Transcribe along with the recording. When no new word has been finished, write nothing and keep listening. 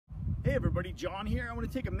Hey everybody, John here. I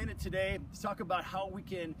want to take a minute today to talk about how we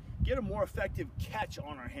can get a more effective catch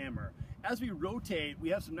on our hammer. As we rotate, we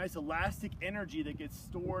have some nice elastic energy that gets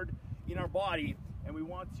stored in our body, and we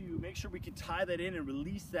want to make sure we can tie that in and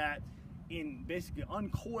release that in, basically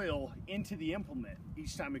uncoil into the implement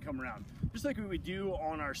each time we come around. Just like we would do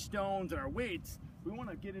on our stones and our weights, we want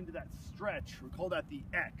to get into that stretch. We call that the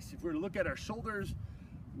X. If we were to look at our shoulders,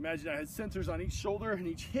 imagine I had sensors on each shoulder and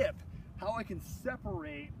each hip, how I can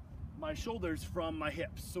separate my shoulders from my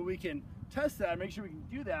hips. So we can test that, make sure we can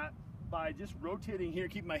do that by just rotating here,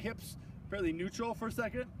 keep my hips fairly neutral for a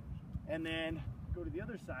second, and then go to the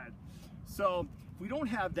other side. So if we don't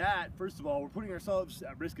have that, first of all, we're putting ourselves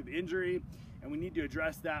at risk of injury, and we need to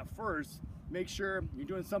address that first. Make sure you're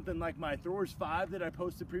doing something like my Throwers 5 that I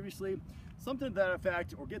posted previously, something to that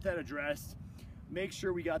effect, or get that addressed. Make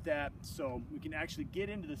sure we got that so we can actually get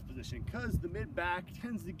into this position, because the mid-back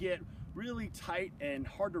tends to get really tight and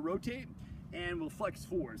hard to rotate and will flex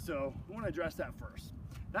forward. So we want to address that first.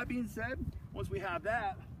 That being said, once we have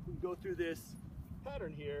that, we can go through this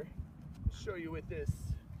pattern here. I'll show you with this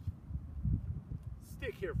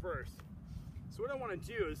stick here first. So what I want to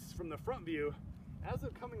do is, from the front view, as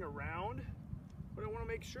I'm coming around, what I want to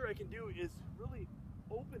make sure I can do is really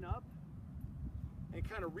open up and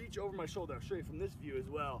kind of reach over my shoulder. I'll show you from this view as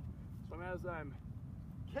well. So as I'm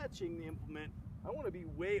catching the implement, I want to be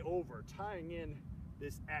way over, tying in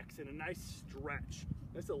this X in a nice stretch.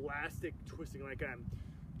 Nice elastic twisting, like I'm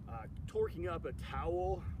torquing up a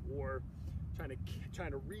towel or trying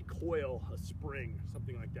to recoil a spring,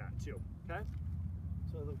 something like that too, okay?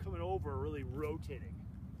 So as I'm coming over, really rotating,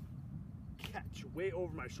 catch way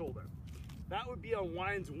over my shoulder. That would be on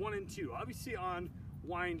winds 1 and 2. Obviously on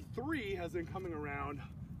wind 3, as I'm coming around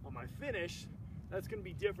on my finish, that's gonna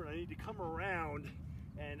be different. I need to come around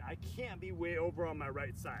and I can't be way over on my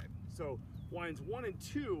right side. So winds 1 and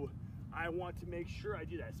 2, I want to make sure I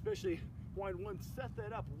do that, especially wind 1, set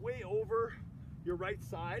that up way over your right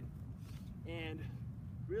side and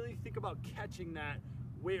really think about catching that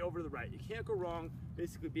way over to the right. You can't go wrong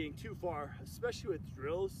basically being too far, especially with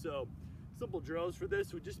drills. So simple drills for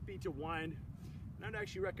this would just be to wind, and I'd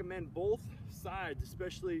actually recommend both sides,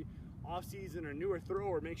 especially off season or newer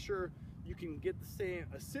thrower. Make sure you can get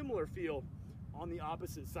a similar feel on the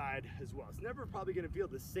opposite side as well. It's never probably going to feel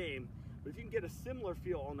the same, but if you can get a similar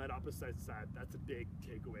feel on that opposite side, that's a big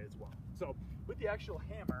takeaway as well. So with the actual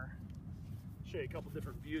hammer, I'll show you a couple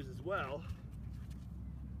different views as well.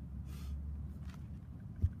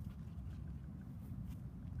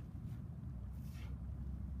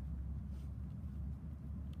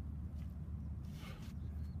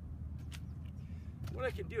 What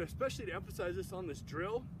I can do, especially to emphasize this on this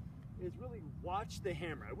drill, is really watch the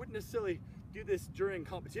hammer. I wouldn't necessarily do this during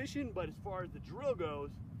competition, but as far as the drill goes,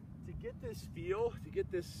 to get this feel, to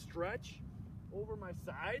get this stretch over my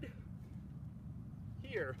side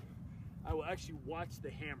here, I will actually watch the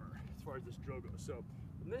hammer as far as this drill goes. So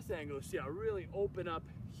from this angle, see, I really open up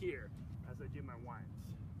here as I do my winds.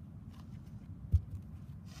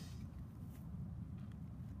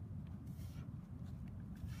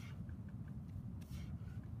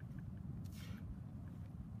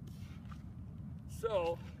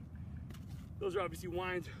 So those are obviously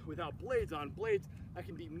winds without blades on. Blades, I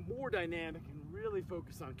can be more dynamic and really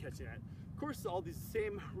focus on catching that. Of course, all these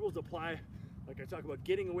same rules apply. Like I talk about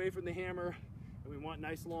getting away from the hammer, and we want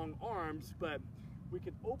nice long arms, but we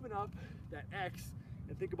can open up that X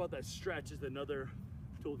and think about that stretch as another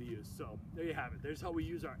tool to use. So there you have it. There's how we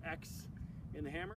use our X in the hammer.